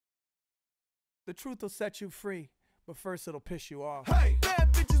The truth will set you free, but first it'll piss you off. Hey,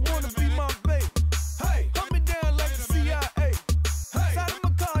 bad bitches wanna be my babe. Hey, hunt me down like the CIA. Hey, side of my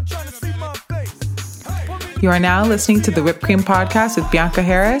car trying to see my face. Hey, You are now listening to the Whipped Cream Podcast with Bianca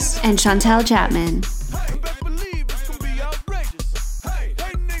Harris and Chantel Chapman. hey, best believe it's gonna be outrageous. Hey,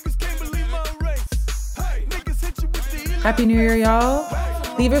 niggas can't believe my race. Hey, niggas hit you with the Happy New Year, y'all.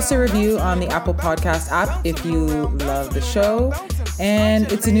 Leave us a review on the Apple Podcast app if you love the show.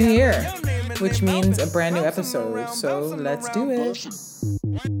 And it's a new year, which means a brand new episode. So let's do it.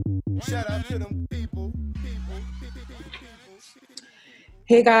 Shout out to them people.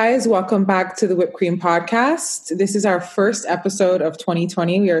 Hey guys, welcome back to the Whipped Cream Podcast. This is our first episode of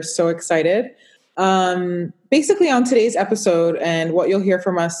 2020. We are so excited. Basically on today's episode, and what you'll hear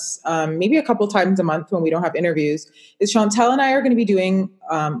from us maybe a couple times a month when we don't have interviews, is Chantel and I are going to be doing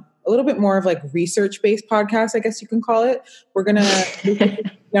a little bit more of like research-based podcast, I guess you can call it. We're going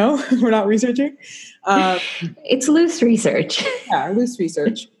to... No, we're not researching. It's loose research. Yeah, loose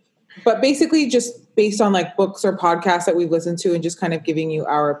research. But basically just based on like books or podcasts that we've listened to and just kind of giving you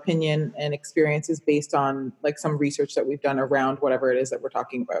our opinion and experiences based on like some research that we've done around whatever it is that we're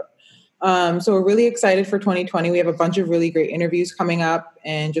talking about. So we're really excited for 2020. We have a bunch of really great interviews coming up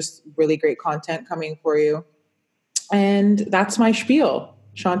and just really great content coming for you. And that's my spiel.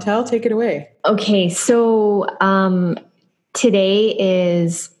 Chantel, take it away. Okay, so today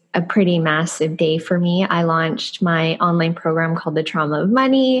is a pretty massive day for me. I launched my online program called The Trauma of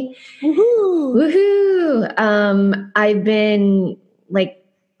Money. Woohoo! Woohoo! I've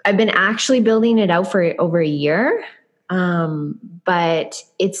been actually building it out for over a year. But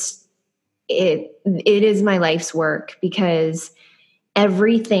it is my life's work because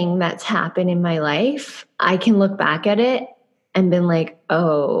everything that's happened in my life, I can look back at it and been like,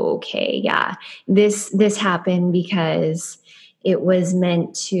 oh, okay, yeah, this happened because it was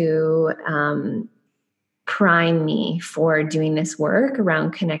meant to prime me for doing this work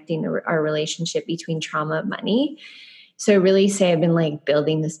around connecting our relationship between trauma and money. So I really say I've been like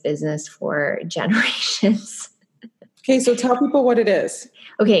building this business for generations. Okay, so tell people what it is.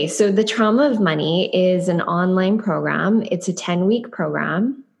 Okay, so the Trauma of Money is an online program. It's a 10-week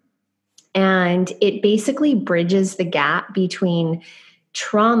program. And it basically bridges the gap between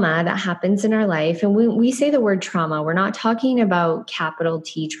trauma that happens in our life. And when we say the word trauma, we're not talking about capital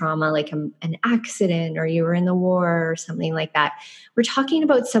T trauma, like an accident or you were in the war or something like that. We're talking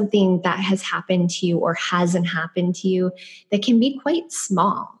about something that has happened to you or hasn't happened to you that can be quite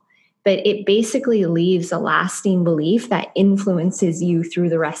small, but it basically leaves a lasting belief that influences you through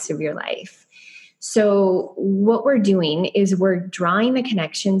the rest of your life. So what we're doing is we're drawing the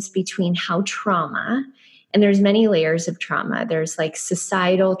connections between how trauma, and there's many layers of trauma. There's like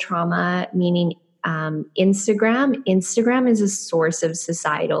societal trauma, meaning Instagram. Instagram is a source of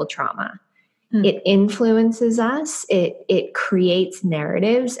societal trauma. It influences us. It creates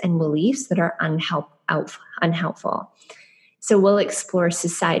narratives and beliefs that are unhelpful. So we'll explore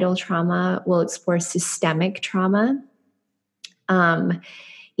societal trauma. We'll explore systemic trauma.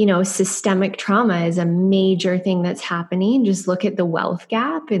 Systemic trauma is a major thing that's happening. Just look at the wealth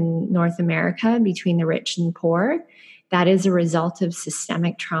gap in North America between the rich and poor. That is a result of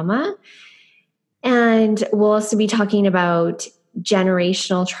systemic trauma. And we'll also be talking about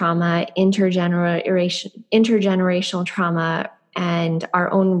generational trauma, intergenerational trauma, and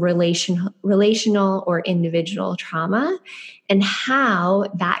our own relational or individual trauma, and how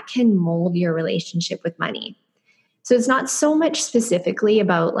that can mold your relationship with money. So it's not so much specifically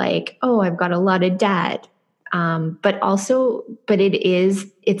about like, oh, I've got a lot of debt, but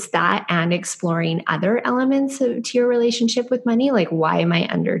it's that and exploring other elements to your relationship with money. Like, why am I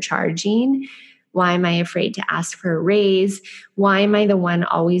undercharging? Why am I afraid to ask for a raise? Why am I the one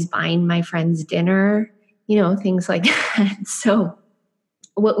always buying my friends dinner? Things like that. So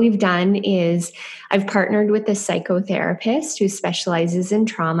what we've done is I've partnered with a psychotherapist who specializes in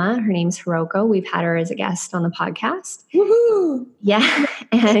trauma. Her name's Hiroko. We've had her as a guest on the podcast. Woohoo! Yeah.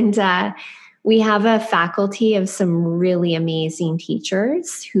 And we have a faculty of some really amazing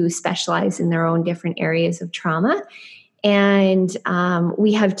teachers who specialize in their own different areas of trauma. And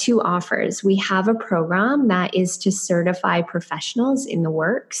we have two offers. We have a program that is to certify professionals in the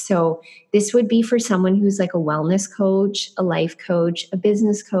work. So this would be for someone who's like a wellness coach, a life coach, a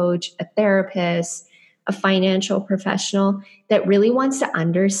business coach, a therapist, a financial professional that really wants to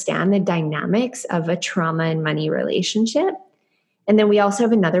understand the dynamics of a trauma and money relationship. And then we also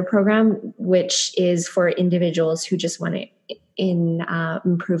have another program, which is for individuals who just want to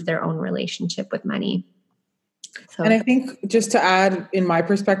improve their own relationship with money. So. And I think just to add in my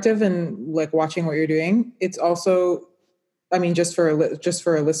perspective and like watching what you're doing, it's also, I mean, just for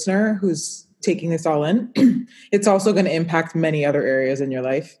a listener who's taking this all in, it's also going to impact many other areas in your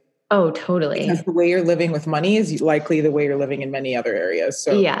life. Oh, totally. Because the way you're living with money is likely the way you're living in many other areas.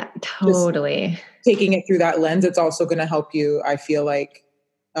 So yeah, totally. Taking it through that lens, it's also going to help you, I feel like,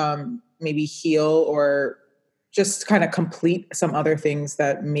 maybe heal or just kind of complete some other things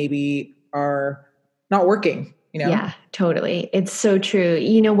that maybe are not working, you know? Yeah, totally. It's so true.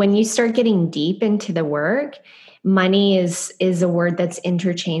 You know, when you start getting deep into the work, money is a word that's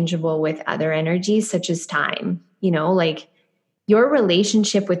interchangeable with other energies such as time. You know, like your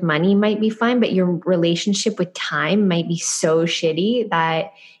relationship with money might be fine, but your relationship with time might be so shitty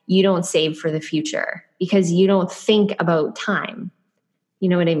that you don't save for the future because you don't think about time. You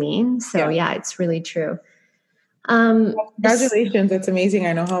know what I mean? So yeah, it's really true. Congratulations. That's amazing.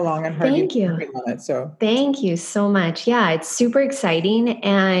 I know how long and hard you've been working on it. So thank you so much. Yeah, it's super exciting.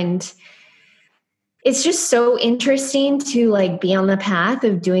 And it's just so interesting to like be on the path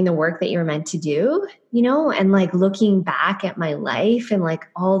of doing the work that you're meant to do, you know, and like looking back at my life and like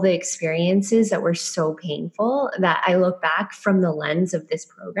all the experiences that were so painful that I look back from the lens of this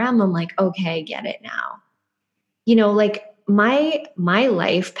program. I'm like, okay, I get it now. You know, like my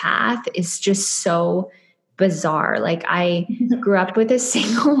life path is just so bizarre. Like I grew up with a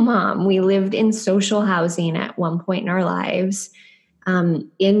single mom. We lived in social housing at one point in our lives,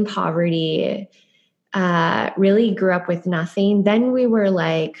 in poverty. Really grew up with nothing. Then we were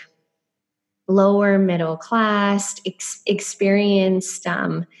like lower middle class, experienced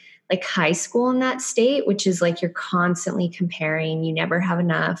like high school in that state, which is like you're constantly comparing, you never have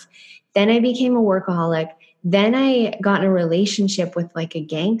enough. Then I became a workaholic. Then I got in a relationship with like a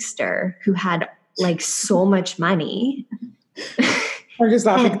gangster who had like so much money. I'm just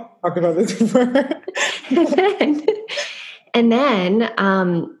laughing. Talked about this before. and then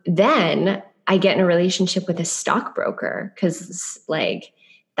I get in a relationship with a stockbroker because like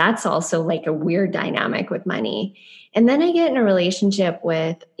that's also like a weird dynamic with money. And then I get in a relationship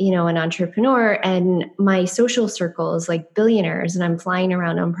with, you know, an entrepreneur, and my social circle is like billionaires, and I'm flying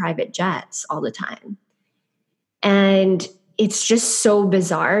around on private jets all the time. And it's just so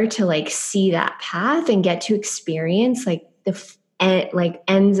bizarre to like see that path and get to experience like the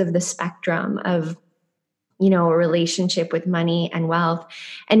ends of the spectrum of, you know, a relationship with money and wealth.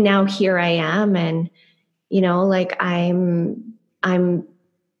 And now here I am, and, you know, like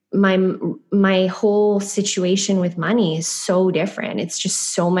my whole situation with money is so different. It's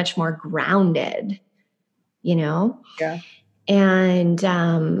just so much more grounded, you know? Yeah. And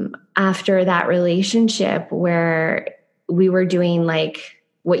after that relationship where we were doing like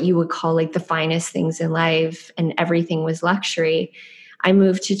what you would call like the finest things in life and everything was luxury, I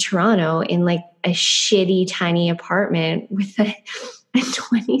moved to Toronto in like a shitty tiny apartment with a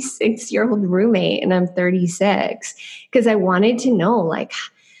 26-year-old roommate, and I'm 36, because I wanted to know, like,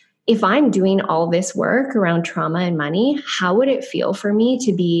 if I'm doing all this work around trauma and money, how would it feel for me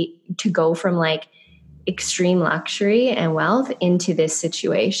to go from like extreme luxury and wealth into this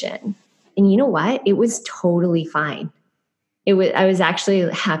situation? And you know what? It was totally fine. I was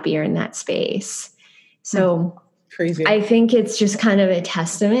actually happier in that space. So crazy. I think it's just kind of a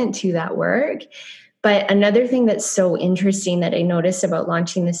testament to that work. But another thing that's so interesting that I noticed about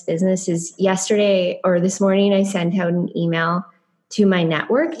launching this business is yesterday or this morning, I sent out an email to my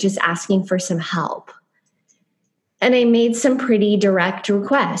network just asking for some help. And I made some pretty direct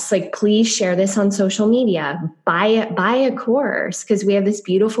requests, like, please share this on social media, buy a course, because we have this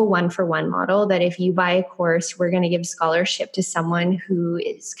beautiful 1-for-1 model that if you buy a course, we're going to give scholarship to someone who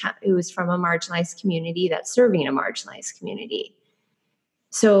is from a marginalized community that's serving a marginalized community.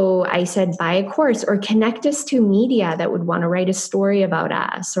 So I said, buy a course or connect us to media that would want to write a story about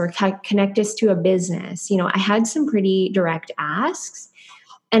us, or connect us to a business. You know, I had some pretty direct asks.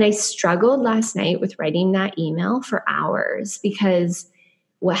 And I struggled last night with writing that email for hours, because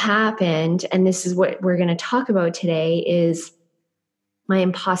what happened, and this is what we're going to talk about today, is my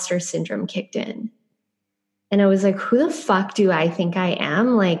imposter syndrome kicked in. And I was like, who the fuck do I think I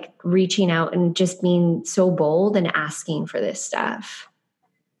am? Like reaching out and just being so bold and asking for this stuff.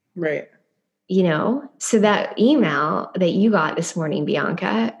 Right. You know, so that email that you got this morning,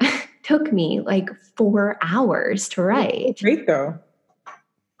 Bianca, took me like 4 hours to write. Great though.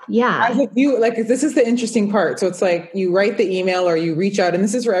 Yeah. As if you like, this is the interesting part. So it's like you write the email or you reach out, and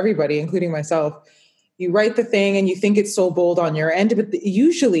this is for everybody, including myself. You write the thing and you think it's so bold on your end, but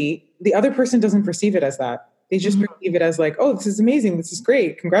usually the other person doesn't perceive it as that. They just perceive it as like, oh, this is amazing. This is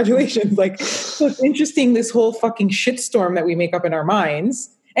great. Congratulations. Like, so it's interesting, this whole fucking shitstorm that we make up in our minds.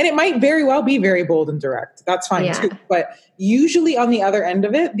 And it might very well be very bold and direct. That's fine too. But usually on the other end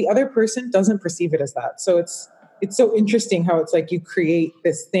of it, the other person doesn't perceive it as that. So it's it's so interesting how it's like you create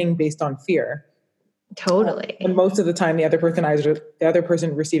this thing based on fear. Totally. And most of the time, the other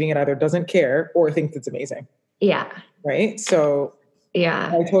person receiving it either doesn't care or thinks it's amazing. Yeah. Right. So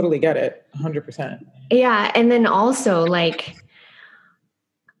yeah, I totally get it. 100%. Yeah. And then also like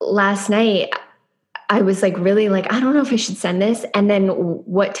last night, I was like, really like, I don't know if I should send this. And then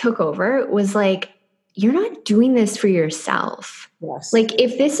what took over was like, you're not doing this for yourself. Yes. Like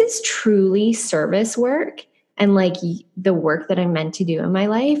if this is truly service work and like the work that I'm meant to do in my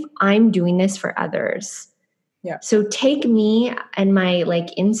life, I'm doing this for others. Yeah. So take me and my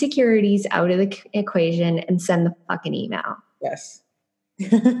like insecurities out of the equation and send the fucking email. Yes.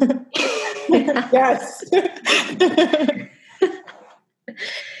 Yes.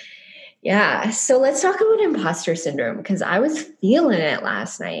 Yeah. So let's talk about imposter syndrome because I was feeling it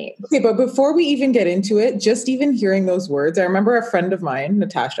last night. Okay, but before we even get into it, just even hearing those words, I remember a friend of mine,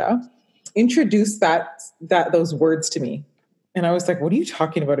 Natasha, introduced those words to me. And I was like, what are you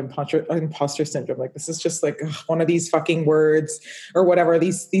talking about, imposter syndrome? Like, this is just like one of these fucking words or whatever,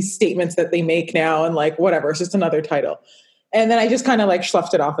 these statements that they make now and like, whatever, it's just another title. And then I just kind of like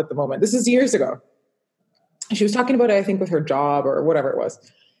sloughed it off at the moment. This is years ago. She was talking about it, I think, with her job or whatever it was.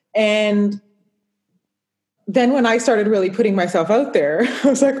 And then when I started really putting myself out there, I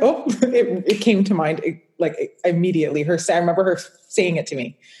was like, oh, it came to mind immediately. I remember her saying it to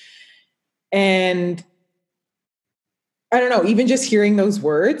me. And I don't know, even just hearing those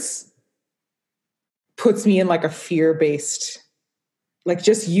words puts me in like a fear-based, like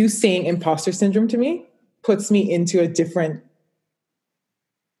just you saying imposter syndrome to me puts me into a different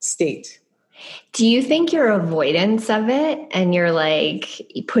state. Do you think your avoidance of it and you're like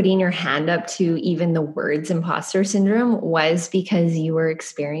putting your hand up to even the words imposter syndrome was because you were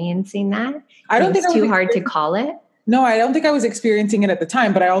experiencing that? I don't think it's too hard to call it. No, I don't think I was experiencing it at the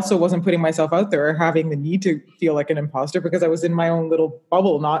time, but I also wasn't putting myself out there or having the need to feel like an imposter because I was in my own little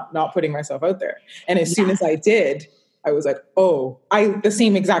bubble, not putting myself out there. And as soon as I did, I was like, the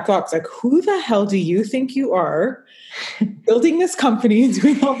same exact thoughts, like, who the hell do you think you are building this company and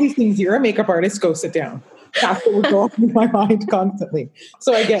doing all these things? You're a makeup artist, go sit down. That's what would go off in my mind constantly.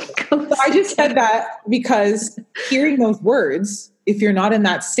 So I get it. So I just said that because hearing those words, if you're not in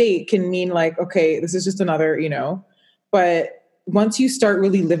that state, can mean like, okay, this is just another, but once you start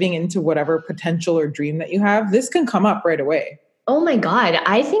really living into whatever potential or dream that you have, this can come up right away. Oh my God.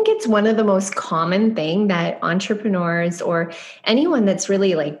 I think it's one of the most common thing that entrepreneurs or anyone that's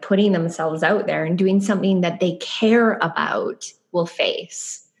really like putting themselves out there and doing something that they care about will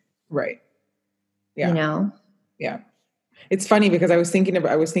face. Right. Yeah. Yeah. It's funny because I was thinking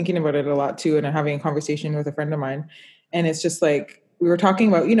about it a lot too. And I'm having a conversation with a friend of mine and it's just like, we were talking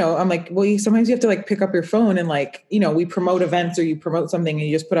about, I'm like, well, sometimes you have to like pick up your phone and like, we promote events or you promote something and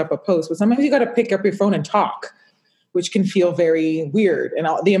you just put up a post, but sometimes you got to pick up your phone and talk, which can feel very weird. And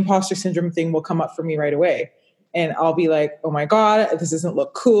the imposter syndrome thing will come up for me right away. And I'll be like, oh my God, this doesn't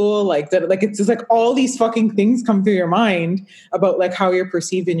look cool. Like that, like, it's just like all these fucking things come through your mind about like how you're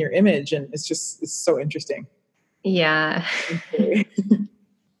perceived in your image. And it's so interesting. Yeah.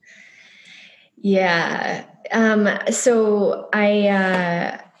 Yeah. So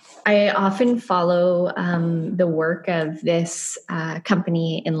I often follow the work of this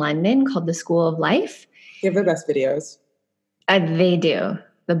company in London called the School of Life. They have the best videos. They do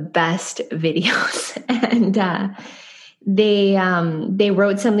the best videos, and they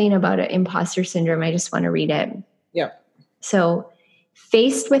wrote something about imposter syndrome. I just want to read it. Yeah. So,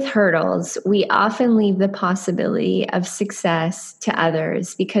 faced with hurdles, we often leave the possibility of success to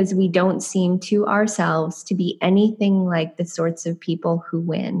others because we don't seem to ourselves to be anything like the sorts of people who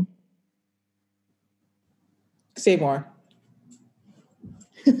win. Say more.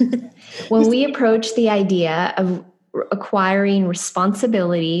 When we approach the idea of acquiring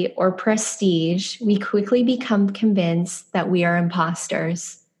responsibility or prestige, we quickly become convinced that we are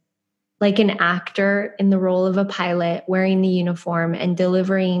imposters. Like an actor in the role of a pilot wearing the uniform and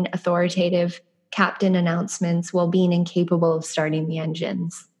delivering authoritative captain announcements while being incapable of starting the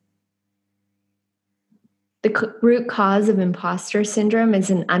engines. The root cause of imposter syndrome is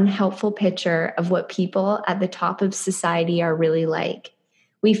an unhelpful picture of what people at the top of society are really like.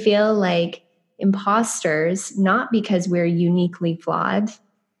 We feel like imposters, not because we're uniquely flawed,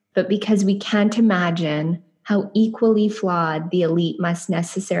 but because we can't imagine how equally flawed the elite must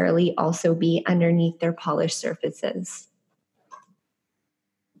necessarily also be underneath their polished surfaces.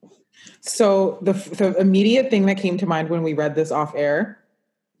 So the immediate thing that came to mind when we read this off air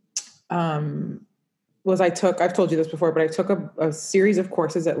was I've told you this before, but I took a series of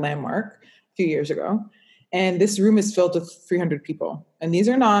courses at Landmark a few years ago. And this room is filled with 300 people. And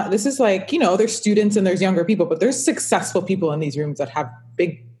this is like, there's students and there's younger people, but there's successful people in these rooms that have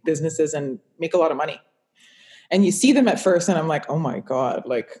big businesses and make a lot of money. And you see them at first and I'm like, oh my God,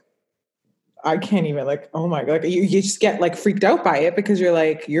 like, I can't even like, oh my God, you just get like freaked out by it because you're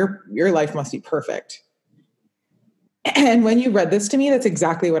like, your life must be perfect. And when you read this to me, that's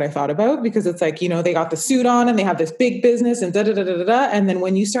exactly what I thought about, because it's like, they got the suit on and they have this big business and da da da da da. And then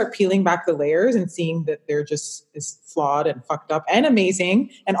when you start peeling back the layers and seeing that they're just as flawed and fucked up and amazing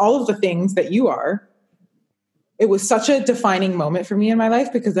and all of the things that you are, it was such a defining moment for me in my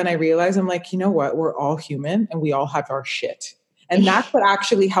life, because then I realized I'm like, you know what? We're all human and we all have our shit. And that's what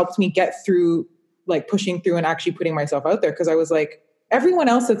actually helped me get through, like pushing through and actually putting myself out there. Because I was like, everyone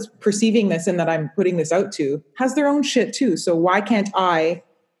else that's perceiving this and that I'm putting this out to has their own shit too. So why do I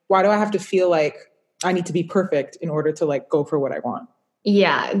have to feel like I need to be perfect in order to like go for what I want?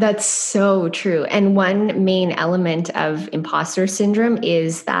 Yeah, that's so true. And one main element of imposter syndrome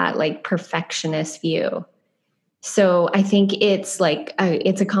is that like perfectionist view. So I think it's like,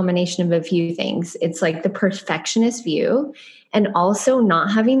 it's a combination of a few things. It's like the perfectionist view, and also not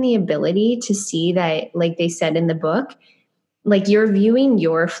having the ability to see that, like they said in the book, like you're viewing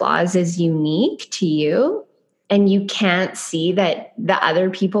your flaws as unique to you, and you can't see that the other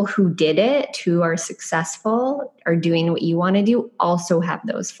people who did it, who are successful, are doing what you want to do, also have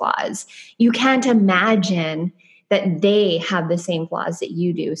those flaws. You can't imagine that they have the same flaws that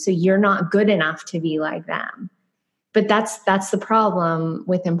you do. So you're not good enough to be like them. But that's the problem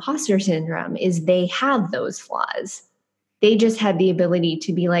with imposter syndrome, is they have those flaws. They just had the ability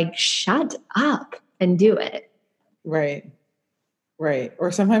to be like, shut up and do it. Right. Right.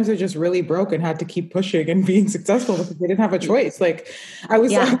 Or sometimes they're just really broke and had to keep pushing and being successful because they didn't have a choice. Like I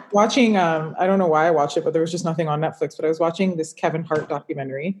was watching, I don't know why I watched it, but there was just nothing on Netflix, but I was watching this Kevin Hart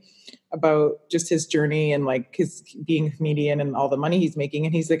documentary about just his journey and like his being a comedian and all the money he's making.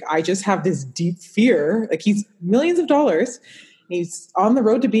 And he's like, I just have this deep fear. Like he's millions of dollars. He's on the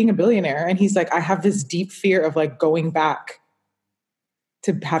road to being a billionaire. And he's like, I have this deep fear of like going back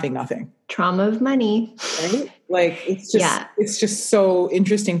to having nothing. Trauma of money. Right? Like it's just so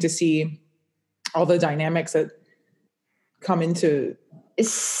interesting to see all the dynamics that come into.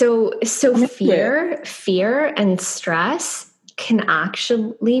 So fear and stress can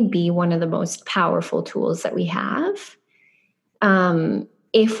actually be one of the most powerful tools that we have.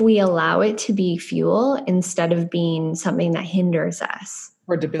 If we allow it to be fuel instead of being something that hinders us.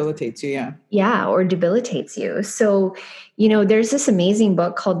 Or debilitates you, yeah. Yeah, or debilitates you. So, there's this amazing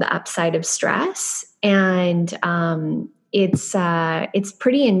book called The Upside of Stress. And it's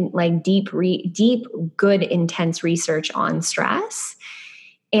pretty deep, good, intense research on stress.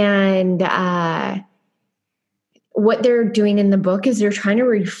 And what they're doing in the book is they're trying to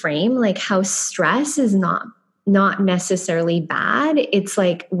reframe like how stress is not necessarily bad. It's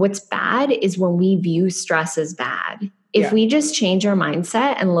like what's bad is when we view stress as bad. If we just change our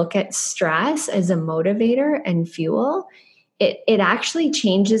mindset and look at stress as a motivator and fuel, it actually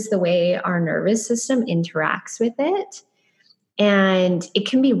changes the way our nervous system interacts with it. And it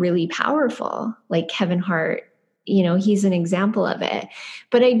can be really powerful. Like Kevin Hart, he's an example of it.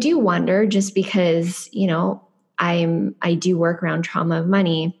 But I do wonder, just because, I do work around trauma of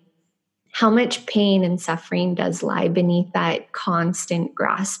money, how much pain and suffering does lie beneath that constant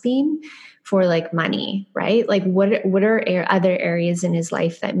grasping for like money, right? Like what are other areas in his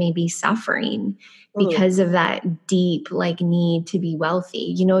life that may be suffering because of that deep like need to be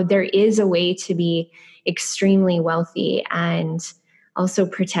wealthy? There is a way to be extremely wealthy and also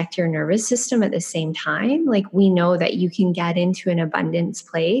protect your nervous system at the same time. Like we know that you can get into an abundance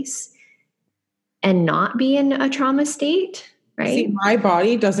place and not be in a trauma state, right? See, my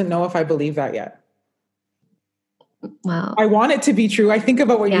body doesn't know if I believe that yet. Well, I want it to be true. I think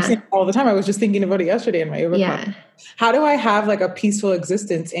about what you're saying all the time. I was just thinking about it yesterday in my yoga class. How do I have like a peaceful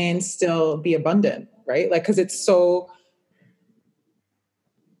existence and still be abundant, right? Like, because it's so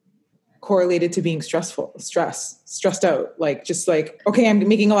correlated to being stressed out. Like, just like, okay, I'm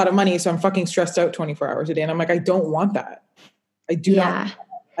making a lot of money, so I'm fucking stressed out 24 hours a day. And I'm like, I don't want that. I do not.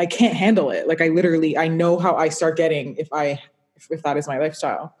 I can't handle it. Like I know how I start getting if that is my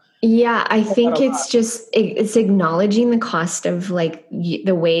lifestyle. Yeah, I think it's acknowledging the cost of like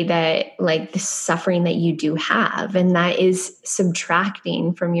the way that like the suffering that you do have. And that is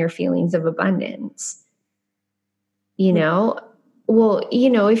subtracting from your feelings of abundance. Well,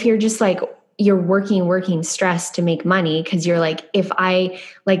 if you're just like, you're working stress to make money, because you're like,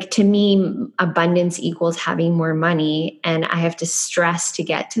 to me, abundance equals having more money and I have to stress to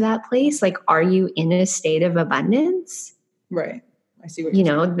get to that place. Like, are you in a state of abundance? Right. I see what you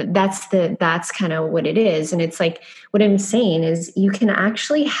you're know, that's kind of what it is. And it's like, what I'm saying is you can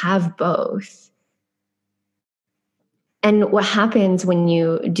actually have both. And what happens when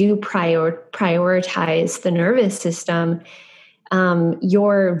you do prioritize the nervous system,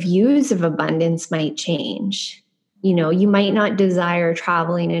 your views of abundance might change. You know, you might not desire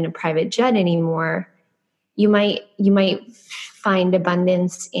traveling in a private jet anymore. You might find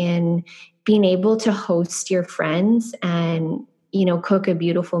abundance in being able to host your friends and, you know, cook a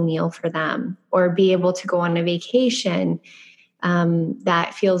beautiful meal for them, or be able to go on a vacation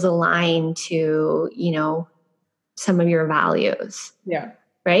that feels aligned to, you know, some of your values. Yeah.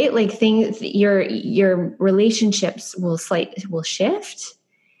 Right? Like things, your relationships will shift.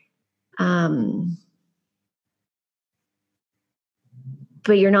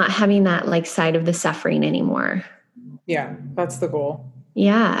 But you're not having that like side of the suffering anymore. Yeah. That's the goal.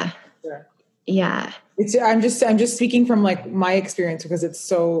 Yeah. Yeah. Yeah. I'm just speaking from like my experience, because it's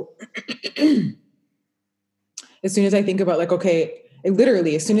so, as soon as I think about like, okay,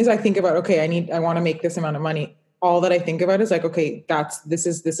 literally, as soon as I think about, okay, I want to make this amount of money, all that I think about is like, okay, this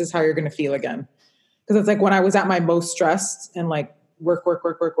is how you're going to feel again. Because it's like when I was at my most stressed and like work,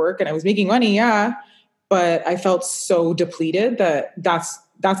 and I was making money. Yeah. But I felt so depleted that's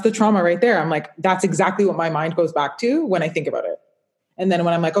the trauma right there. I'm like, that's exactly what my mind goes back to when I think about it. And then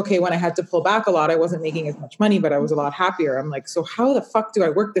when I'm like, okay, when I had to pull back a lot, I wasn't making as much money, but I was a lot happier. I'm like, so how the fuck do I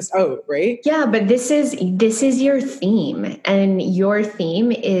work this out? Right? Yeah. But this is your theme, and your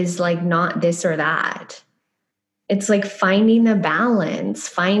theme is like not this or that. It's like finding the balance,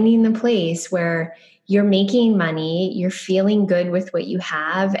 finding the place where you're making money, you're feeling good with what you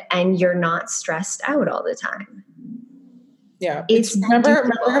have, and you're not stressed out all the time. Yeah.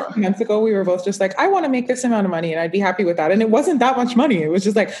 Remember a few months ago, we were both just like, I want to make this amount of money and I'd be happy with that. And it wasn't that much money. It was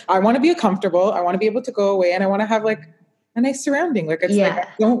just like, I want to be comfortable. I want to be able to go away, and I want to have like a nice surrounding. Like, it's like, I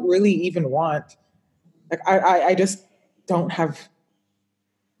don't really even want, like, I just don't have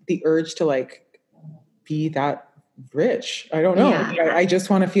the urge to like be that rich. I don't know. Yeah. I just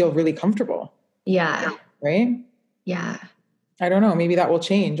want to feel really comfortable. Yeah. Right? Yeah. I don't know. Maybe that will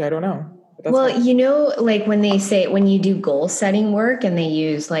change. I don't know. Well, you know, like when you do goal setting work and they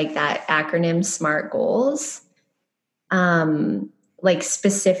use like that acronym SMART goals, like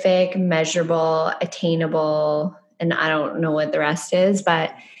specific, measurable, attainable, and I don't know what the rest is,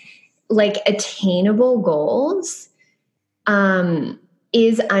 but like attainable goals,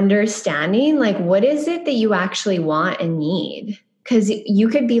 is understanding like, what is it that you actually want and need? Because you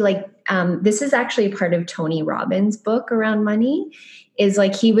could be like, this is actually part of Tony Robbins' book around money, is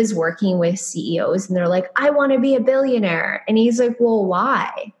like he was working with CEOs and they're like, I want to be a billionaire. And he's like, well,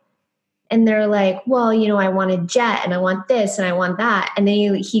 why? And they're like, well, you know, I want a jet and I want this and I want that. And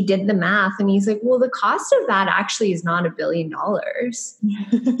then he did the math and he's like, well, the cost of that actually is not $1 billion.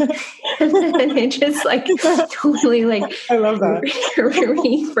 And it just like totally like, I love that.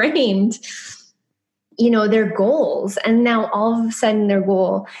 reframed, you know, their goals. And now all of a sudden their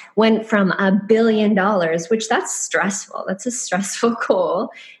goal went from $1 billion, which that's stressful. That's a stressful goal.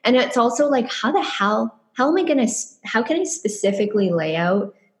 And it's also like, how can I specifically lay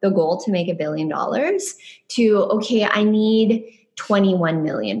out the goal to make $1 billion to, okay, I need $21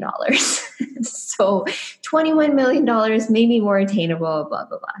 million. So $21 million, maybe more attainable, blah,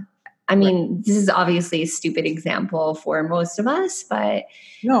 blah, blah. I mean, This is obviously a stupid example for most of us, but.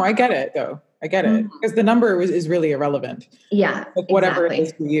 No, I get it though. I get it, because the number is really irrelevant. Yeah. Like whatever it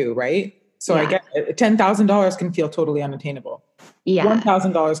is for you, right? So I get it. $10,000 can feel totally unattainable. Yeah.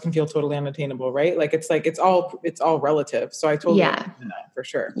 $1,000 can feel totally unattainable, right? Like it's all relative. So I totally understand that for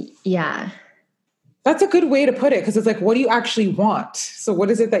sure. Yeah. That's a good way to put it, because it's like, what do you actually want? So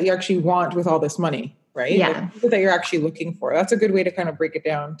what is it that you actually want with all this money, right? Yeah. Like, what is it that you're actually looking for? That's a good way to kind of break it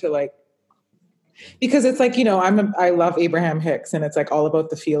down to like, because it's like, you know, I love Abraham Hicks, and it's like all about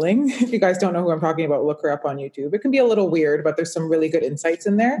the feeling. If you guys don't know who I'm talking about, look her up on YouTube. It can be a little weird, but there's some really good insights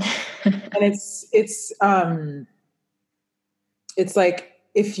in there. And it's like,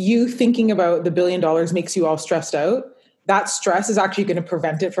 if you thinking about the $1 billion makes you all stressed out, that stress is actually going to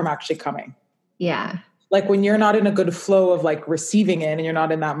prevent it from actually coming. Yeah. Like when you're not in a good flow of like receiving it, and you're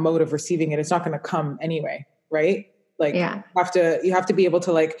not in that mode of receiving it, it's not going to come anyway. Right. Like you have to be able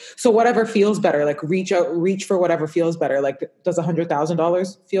to like, so whatever feels better, like reach for whatever feels better. Like, does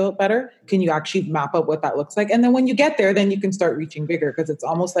 $100,000 feel better? Can you actually map out what that looks like? And then when you get there, then you can start reaching bigger. Cause it's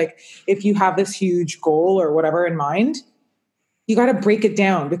almost like if you have this huge goal or whatever in mind, you got to break it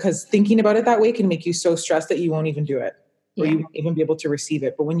down, because thinking about it that way can make you so stressed that you won't even do it, or you won't even be able to receive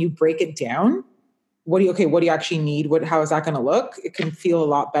it. But when you break it down, what do you actually need? How is that going to look? It can feel a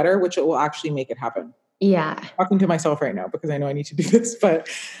lot better, which it will actually make it happen. Yeah. Talking to myself right now because I know I need to do this, but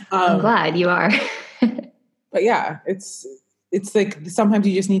I'm glad you are. but yeah, it's like sometimes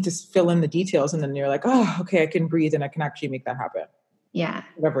you just need to fill in the details and then you're like, oh, okay, I can breathe and I can actually make that happen. Yeah.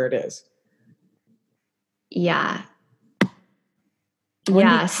 Whatever it is. Yeah. When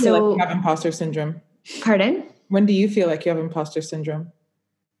do Yeah. you feel like you have imposter syndrome? Pardon? When do you feel like you have imposter syndrome?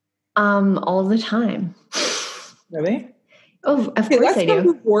 All the time. Really? Oh, of course I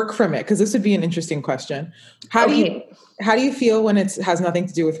do. Work from it, because this would be an interesting question. How do you feel when it has nothing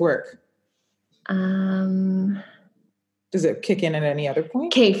to do with work? Does it kick in at any other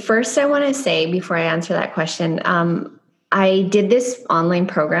point? Okay, first I want to say before I answer that question, I did this online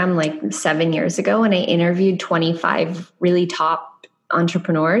program like 7 years ago, and I interviewed 25 really top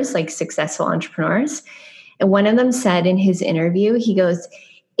entrepreneurs, like successful entrepreneurs. And one of them said in his interview, he goes,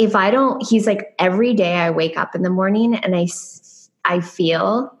 he's like, every day I wake up in the morning and I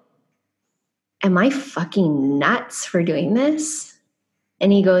feel, am I fucking nuts for doing this?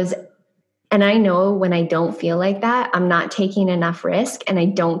 And he goes, and I know when I don't feel like that, I'm not taking enough risk and I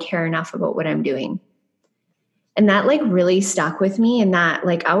don't care enough about what I'm doing. And that like really stuck with me. And that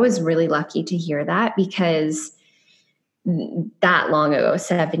like, I was really lucky to hear that because that long ago,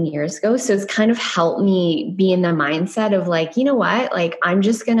 7 years ago. So it's kind of helped me be in the mindset of like, you know what, like, I'm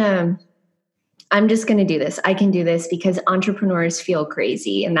just going to do this. I can do this because entrepreneurs feel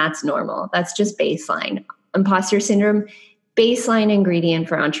crazy and that's normal. That's just baseline. Imposter syndrome, baseline ingredient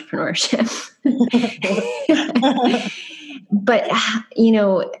for entrepreneurship. But,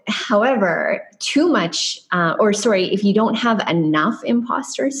 however, too much, if you don't have enough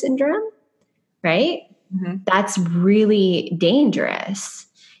imposter syndrome, right? Mm-hmm. That's really dangerous.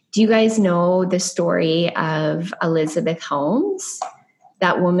 Do you guys know the story of Elizabeth Holmes?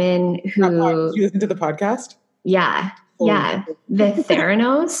 That woman who... You listen to the podcast? Yeah. Yeah. The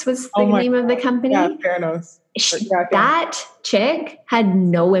Theranos was the name of the company. Yeah, Theranos. That chick had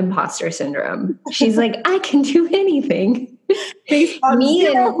no imposter syndrome. She's like, I can do anything. Me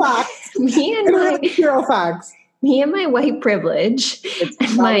and my white privilege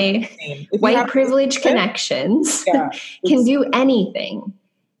and my white privilege connections can do anything.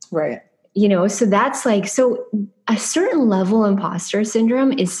 Right. So that's like, so a certain level of imposter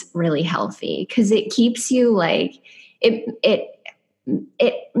syndrome is really healthy because it keeps you like, it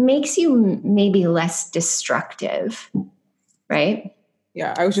makes you maybe less destructive. Right.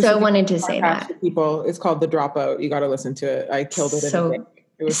 Yeah. I wanted to say that to people, it's called The Dropout. You got to listen to it. I killed it.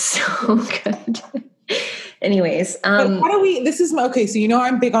 It was so good. Anyways, how do we, so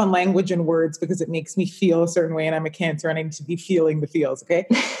I'm big on language and words because it makes me feel a certain way and I'm a Cancer and I need to be feeling the feels. Okay.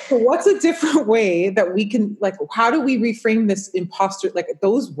 So what's a different way that we can, like, how do we reframe this imposter? Like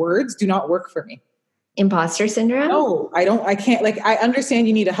those words do not work for me. Imposter syndrome? No, I can't, like, I understand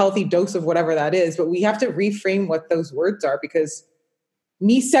you need a healthy dose of whatever that is, but we have to reframe what those words are because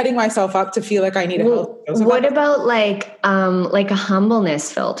me setting myself up to feel like I need a healthy dose of what about like a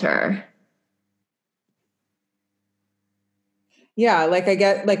humbleness filter? Yeah, like I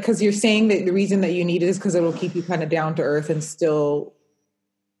get, like, because you're saying that the reason that you need it is because it will keep you kind of down to earth and still,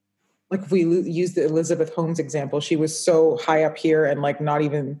 like, if we use the Elizabeth Holmes example, she was so high up here and like not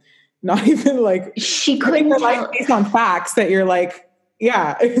even like she couldn't tell based on facts that you're like,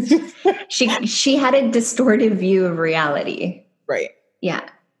 yeah. she had a distorted view of reality. Right. Yeah.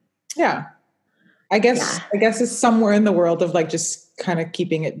 Yeah. I guess it's somewhere in the world of like just kind of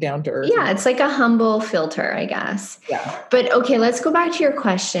keeping it down to earth. Yeah, it's like a humble filter, I guess. Yeah. But okay, let's go back to your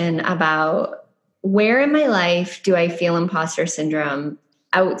question about where in my life do I feel imposter syndrome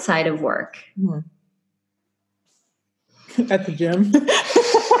outside of work? Mm-hmm. At the gym.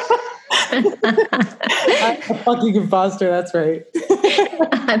 I'm a fucking imposter, that's right.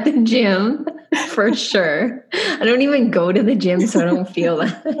 At the gym, for sure. I don't even go to the gym, so I don't feel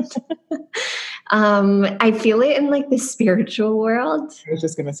that. I feel it in like the spiritual world. I was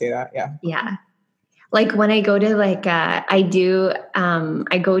just going to say that. Yeah. Yeah. Like when I go to like, I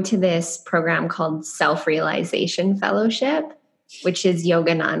go to this program called Self-Realization Fellowship, which is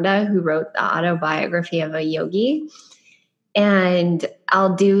Yogananda, who wrote the autobiography of a yogi. And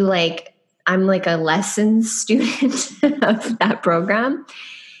I'll do like, I'm like a lessons student of that program.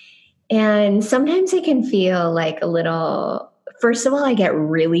 And sometimes I can feel like a little, first of all, I get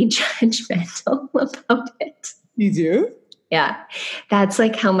really judgmental about it. You do? Yeah. That's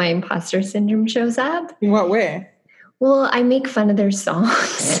like how my imposter syndrome shows up. In what way? Well, I make fun of their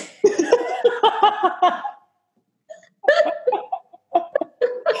songs.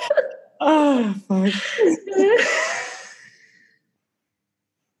 Oh, fuck.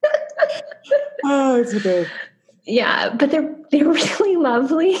 Oh, it's good. Yeah, but they're really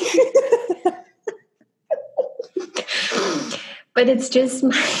lovely. But it's just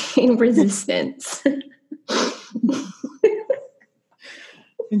my resistance.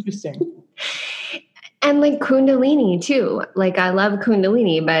 Interesting. And like Kundalini too. Like I love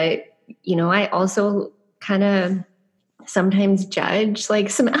Kundalini, but I also kind of sometimes judge like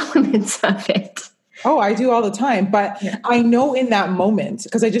some elements of it. Oh, I do all the time. But yeah. I know in that moment,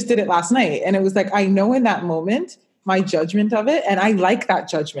 because I just did it last night, and it was like, I know in that moment, my judgment of it. And I like that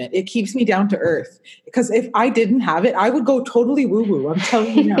judgment. It keeps me down to earth. Because if I didn't have it, I would go totally woo-woo. I'm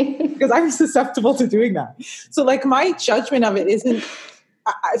telling you now, because I'm susceptible to doing that. So like my judgment of it isn't,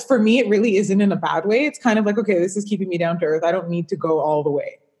 for me, it really isn't in a bad way. It's kind of like, okay, this is keeping me down to earth. I don't need to go all the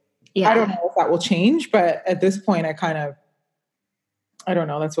way. Yeah. I don't know if that will change, but at this point, I don't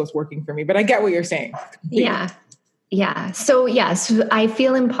know. That's what's working for me, but I get what you're saying. Yeah. Yeah. So I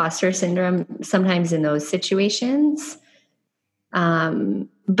feel imposter syndrome sometimes in those situations.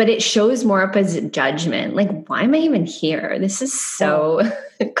 But it shows more up as judgment. Like, why am I even here? This is so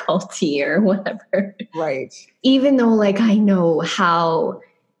culty or whatever. Right. Even though like, I know how,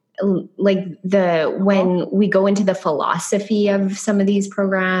 like when we go into the philosophy of some of these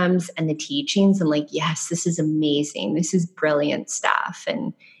programs and the teachings, I'm like, yes, this is amazing. This is brilliant stuff.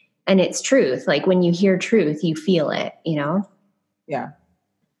 And it's truth. Like when you hear truth, you feel it, Yeah.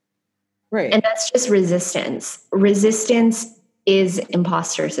 Right. And that's just resistance. Resistance is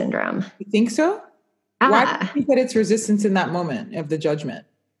imposter syndrome. You think so? Why do you think that it's resistance in that moment of the judgment?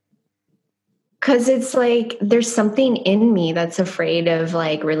 Because it's like, there's something in me that's afraid of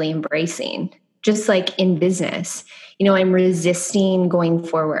like really embracing, just like in business, I'm resisting going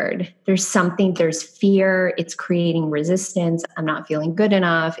forward. There's fear. It's creating resistance. I'm not feeling good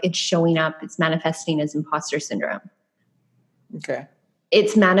enough. It's showing up. It's manifesting as imposter syndrome. Okay.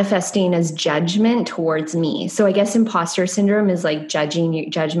 It's manifesting as judgment towards me. So I guess imposter syndrome is like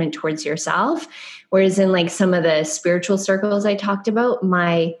judgment towards yourself. Whereas in like some of the spiritual circles I talked about,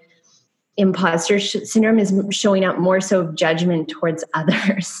 my imposter syndrome is showing up more so of judgment towards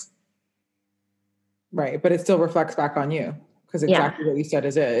others. Right. But it still reflects back on you because exactly what you said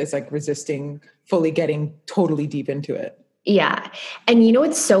is it. It's like resisting fully getting totally deep into it. Yeah. And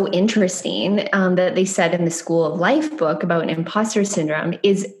it's so interesting that they said in the School of Life book about imposter syndrome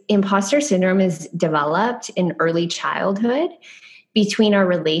is developed in early childhood between our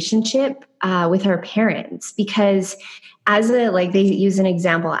relationship with our parents. Because they use an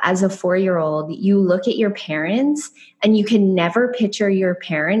example, as a 4-year-old, you look at your parents and you can never picture your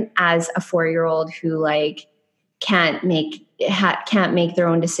parent as a 4-year-old who like can't make their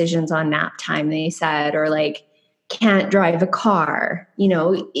own decisions on nap time, they said, or like can't drive a car.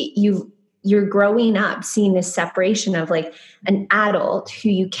 You're growing up seeing this separation of like an adult who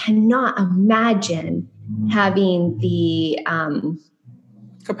you cannot imagine having the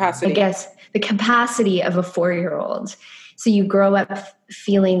capacity, I guess, the capacity of a 4-year-old. So you grow up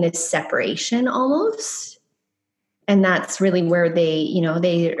feeling this separation almost. And that's really where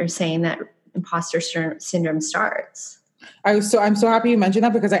they are saying that imposter syndrome starts. I'm so happy you mentioned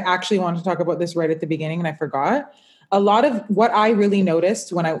that because I actually wanted to talk about this right at the beginning and I forgot. A lot of what I really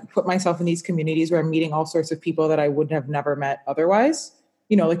noticed when I put myself in these communities where I'm meeting all sorts of people that I would have never met otherwise,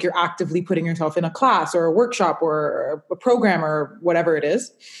 like you're actively putting yourself in a class or a workshop or a program or whatever it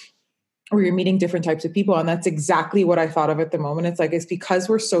is, or you're meeting different types of people. And that's exactly what I thought of at the moment. It's like, it's because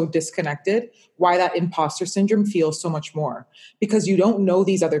we're so disconnected, why that imposter syndrome feels so much more, because you don't know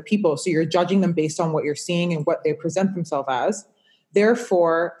these other people. So you're judging them based on what you're seeing and what they present themselves as.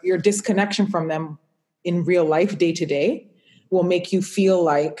 Therefore, your disconnection from them in real life, day to day, will make you feel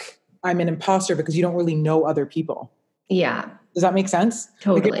like I'm an imposter because you don't really know other people. Yeah. Does that make sense?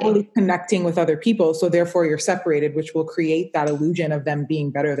 Totally. Like you're only connecting with other people. So therefore you're separated, which will create that illusion of them being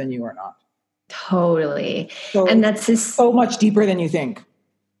better than you or not. Totally. So and that's just so much deeper than you think.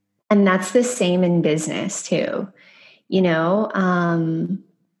 And that's the same in business too.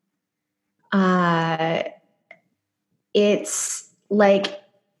 It's like,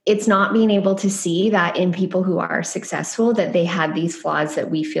 it's not being able to see that in people who are successful, that they have these flaws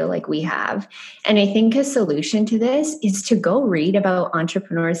that we feel like we have. And I think a solution to this is to go read about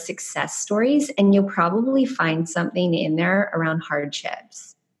entrepreneurs' success stories, and you'll probably find something in there around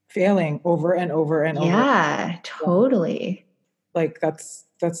hardships. Failing over and over and over. Yeah, totally. Like that's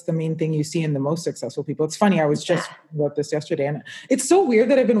the main thing you see in the most successful people. It's funny. I was just about this yesterday, and it's so weird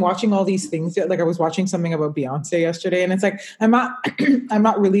that I've been watching all these things. Like I was watching something about Beyonce yesterday, and it's like, I'm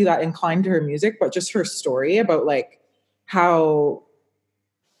not really that inclined to her music, but just her story about like how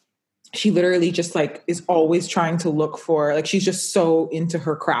she literally just like is always trying to look for, like, she's just so into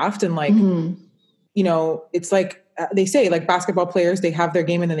her craft. And like, it's like, they say like basketball players, they have their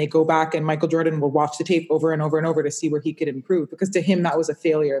game and then they go back and Michael Jordan will watch the tape over and over and over to see where he could improve, because to him, that was a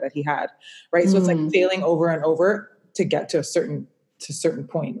failure that he had. Right. So it's like failing over and over to get to a certain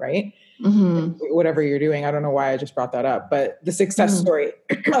point. Right. Whatever you're doing. I don't know why I just brought that up, but the success story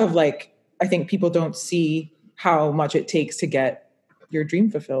of like, I think people don't see how much it takes to get your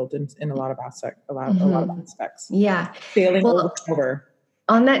dream fulfilled in a lot of aspects, a lot of aspects. Yeah. Failing over.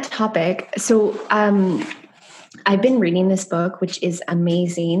 On that topic. So, I've been reading this book, which is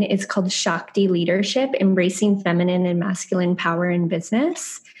amazing. It's called Shakti Leadership, Embracing Feminine and Masculine Power in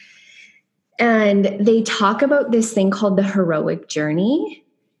Business. And they talk about this thing called the heroic journey.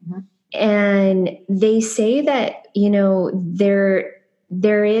 And they say that, you know, there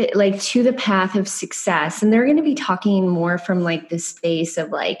is like to the path of success. And they're going to be talking more from like the space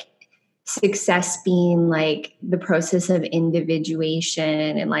of like success being like the process of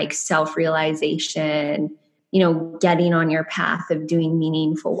individuation and like self-realization, you know, getting on your path of doing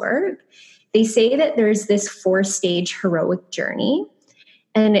meaningful work. They say that there's this 4-stage heroic journey.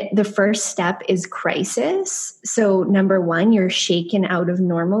 And the first step is crisis. So number 1, you're shaken out of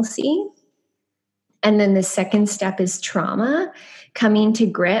normalcy. And then the second step is trauma, coming to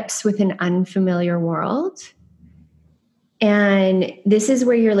grips with an unfamiliar world. And this is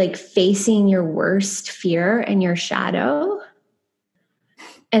where you're like facing your worst fear and your shadow.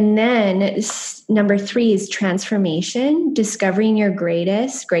 And then number 3 is transformation, discovering your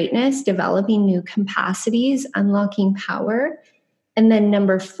greatness, developing new capacities, unlocking power. And then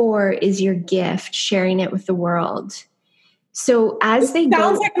number 4 is your gift, sharing it with the world. So as they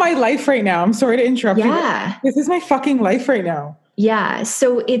sounds like my life right now. I'm sorry to interrupt you. Yeah. This is my fucking life right now. Yeah.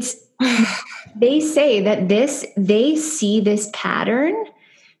 So it's, they say that they see this pattern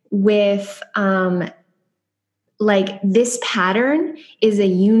with, like this pattern is a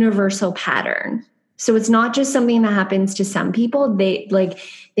universal pattern. So it's not just something that happens to some people. They've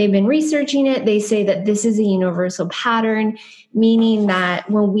been researching it. They say that this is a universal pattern, meaning that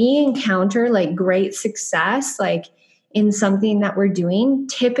when we encounter like great success, like in something that we're doing,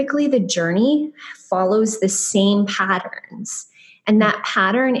 typically the journey follows the same patterns. And that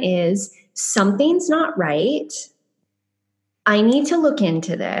pattern is something's not right. I need to look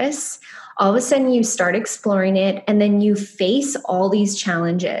into this. All of a sudden you start exploring it, and then you face all these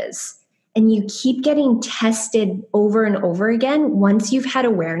challenges and you keep getting tested over and over again once you've had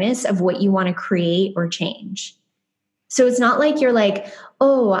awareness of what you want to create or change. So it's not like you're like,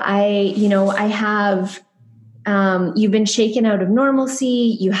 oh, I have, you've been shaken out of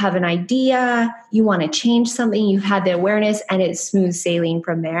normalcy. You have an idea, you want to change something, you've had the awareness, and it's smooth sailing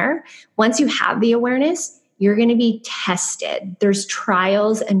from there. Once you have the awareness, you're going to be tested. There's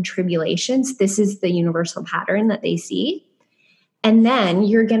trials and tribulations. This is the universal pattern that they see. And then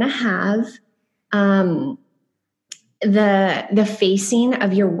you're going to have the facing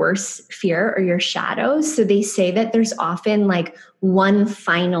of your worst fear or your shadows. So they say that there's often like one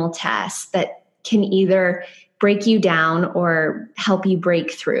final test that can either break you down or help you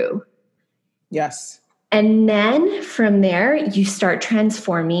break through. Yes. And then from there, you start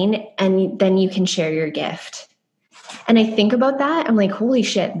transforming, and then you can share your gift. And I think about that. I'm like, holy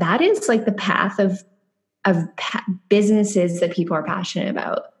shit, that is like the path of businesses that people are passionate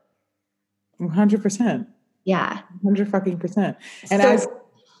about. 100%. Yeah. 100%. And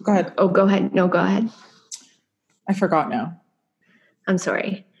go ahead. Oh, go ahead. No, go ahead. I forgot now. I'm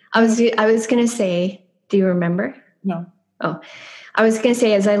sorry. I was going to say, do you remember? No. Oh, I was going to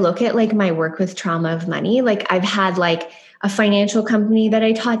say, as I look at like my work with Trauma of Money, like I've had like a financial company that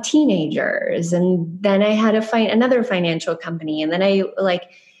I taught teenagers, and then I had another financial company, and then I like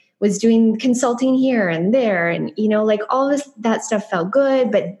was doing consulting here and there, and you know, like all that stuff felt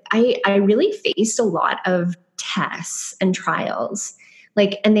good, but I really faced a lot of tests and trials.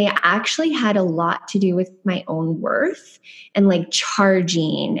 Like, and they actually had a lot to do with my own worth and like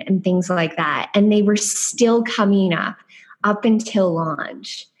charging and things like that. And they were still coming up until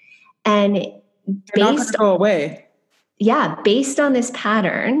launch. And they're not going to go away. Yeah. Based on this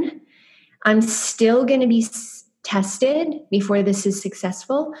pattern, I'm still going to be tested before this is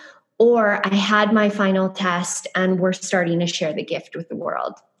successful, or I had my final test and we're starting to share the gift with the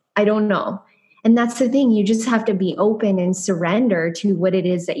world. I don't know. And that's the thing. You just have to be open and surrender to what it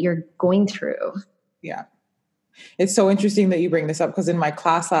is that you're going through. Yeah. It's so interesting that you bring this up, because in my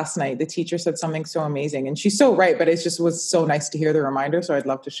class last night, the teacher said something so amazing, and she's so right, but it just was so nice to hear the reminder. So I'd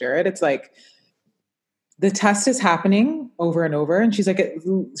love to share it. It's like, the test is happening over and over. And she's like,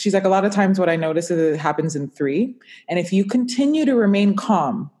 a lot of times what I notice is it happens in 3. And if you continue to remain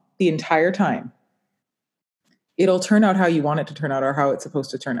calm the entire time, it'll turn out how you want it to turn out, or how it's supposed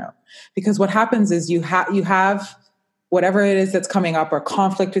to turn out. Because what happens is you have whatever it is that's coming up, or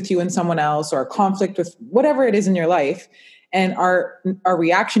conflict with you and someone else, or conflict with whatever it is in your life. And our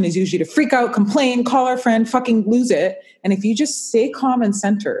reaction is usually to freak out, complain, call our friend, fucking lose it. And if you just stay calm and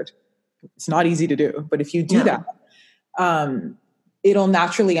centered, it's not easy to do, but if you do that, it'll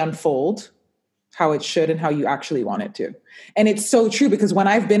naturally unfold how it should and how you actually want it to. And it's so true, because when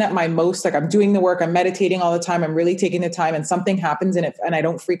I've been at my most, like I'm doing the work, I'm meditating all the time, I'm really taking the time, and something happens and I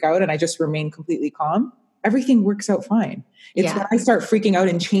don't freak out and I just remain completely calm, everything works out fine. It's when I start freaking out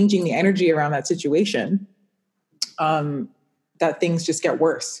and changing the energy around that situation, that things just get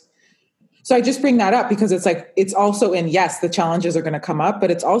worse. So I just bring that up because it's like, it's also yes, the challenges are going to come up,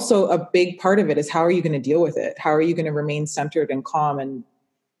 but it's also a big part of it is how are you going to deal with it? How are you going to remain centered and calm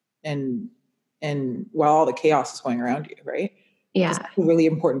and while all the chaos is going around you, right? Yeah. That's a really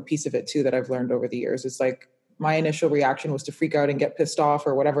important piece of it too that I've learned over the years. It's like my initial reaction was to freak out and get pissed off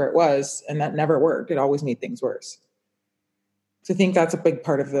or whatever it was, and that never worked. It always made things worse. So I think that's a big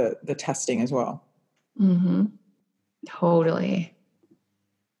part of the testing as well. Mm-hmm. Totally.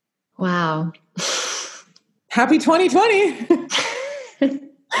 Wow. Happy 2020.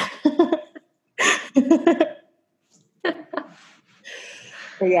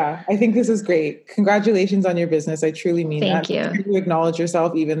 But yeah, I think this is great. Congratulations on your business. I truly mean that. Thank you. You acknowledge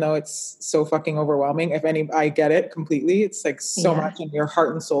yourself, even though it's so fucking overwhelming. I get it completely. It's like so much, and your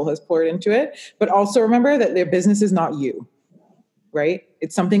heart and soul has poured into it. But also remember that their business is not you, right?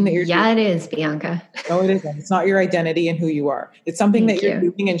 It's something that you're doing. It is, Bianca. No, it isn't. It's not your identity and who you are. It's something that you're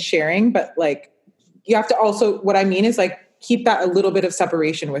doing and sharing, but like you have to also, what I mean is like, keep that a little bit of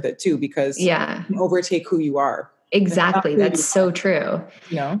separation with it too, because you can overtake who you are. Exactly. That's so true.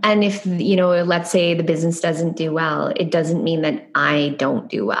 You know? And if, let's say the business doesn't do well, it doesn't mean that I don't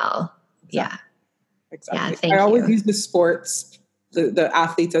do well. Exactly. Yeah. Exactly. Yeah, I always use the sports, the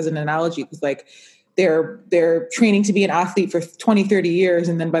athletes as an analogy, because like they're training to be an athlete for 20, 30 years.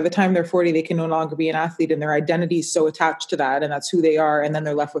 And then by the time they're 40, they can no longer be an athlete, and their identity is so attached to that. And that's who they are. And then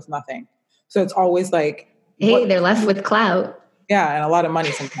they're left with nothing. So it's always like, they're left with clout. Yeah. And a lot of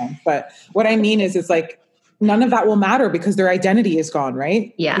money sometimes. But what I mean is, it's like, none of that will matter because their identity is gone,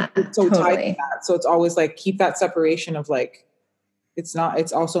 right? Yeah. It's so tied to that. So it's always like, keep that separation of like, it's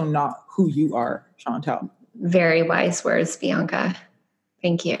also not who you are, Chantel. Very wise words, Bianca.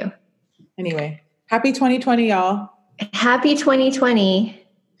 Thank you. Anyway, happy 2020, y'all. Happy 2020.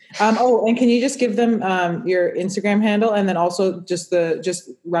 And can you just give them your Instagram handle, and then also just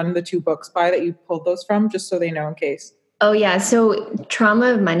run the 2 books by that you pulled those from, just so they know in case. Oh yeah. So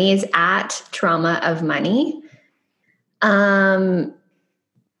Trauma of Money is at Trauma of Money. And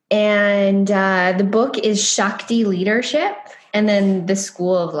the book is Shakti Leadership, and then The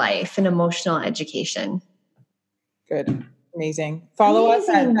School of Life and Emotional Education. Good. Amazing. Follow us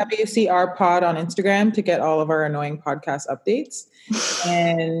at WCR Pod on Instagram to get all of our annoying podcast updates.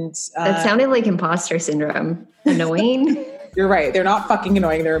 And that sounded like imposter syndrome. Annoying. You're right. They're not fucking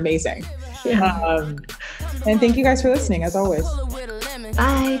annoying. They're amazing. Yeah. And thank you guys for listening, as always.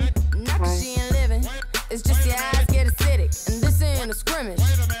 Bye. It's just your eyes get acidic, and this ain't a scrimmage.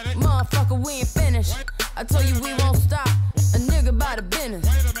 Motherfucker, we ain't finished. I told you we won't stop. A nigga by the business,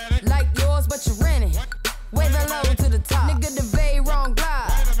 like yours, but you rent it. Way the low to the top. Nigga, the very wrong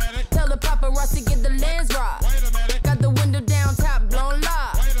glide. Tell the paparazzi get the lens right. Got the window down, top blown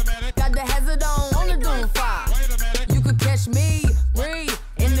live. Got the hazard on the doom fire. You could catch me, breathe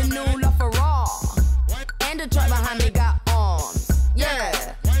in the new LaFerrari. And the truck behind me got arms.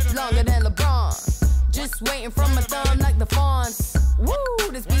 Yeah, longer than LeBron. Just waiting from my thumb like the fawns. Woo,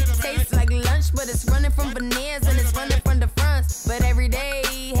 this beat tastes like lunch, but it's running from veneers and it's running from the fronts. But every day,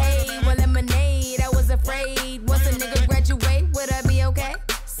 hey, well, lemonade, I was afraid. Once a nigga graduate, would I be okay?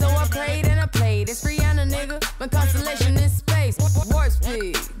 So I prayed and I played. It's Rihanna, nigga. My constellation is space. Warp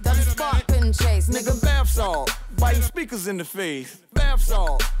speed, the spark couldn't chase. Nigga, bath salt, biting speakers in the face. Bath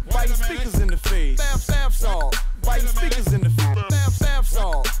salt, biting speakers in the face. Bath salt, biting speakers in the face. Bath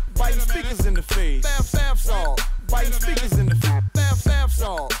salt, biting speakers in the face. Bath salt, biting speakers in the face. Bath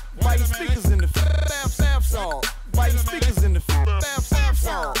salt, biting speakers in the face. Bath salt, biting speakers in the face. Bath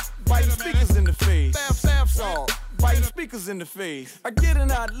salt, biting speakers in the face. Bath salt, biting speakers in the face. I get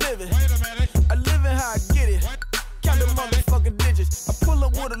it how I live it. I live it how I get it. Count the motherfucking digits. I pull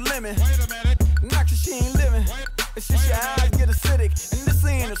up with a lemon. Knox, she ain't living. It's just your eyes get acidic, and this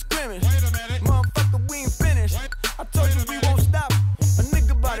ain't a scrimmage. Motherfucker, we ain't finished. I told you we won't stop. A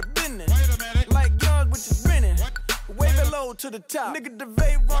nigga by the business, like yours, which is grinning. Wave it low to the top. Nigga, the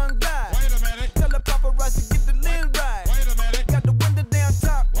vape run glide. Tell the paparazzi get the lens right. Got the window down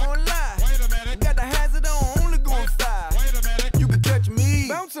top on live. Got the hazard on, only going 5. You can catch me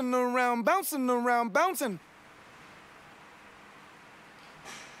bouncing around, bouncing around, bouncing.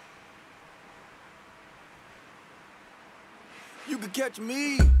 could catch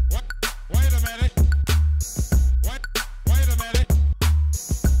me. Wait a minute.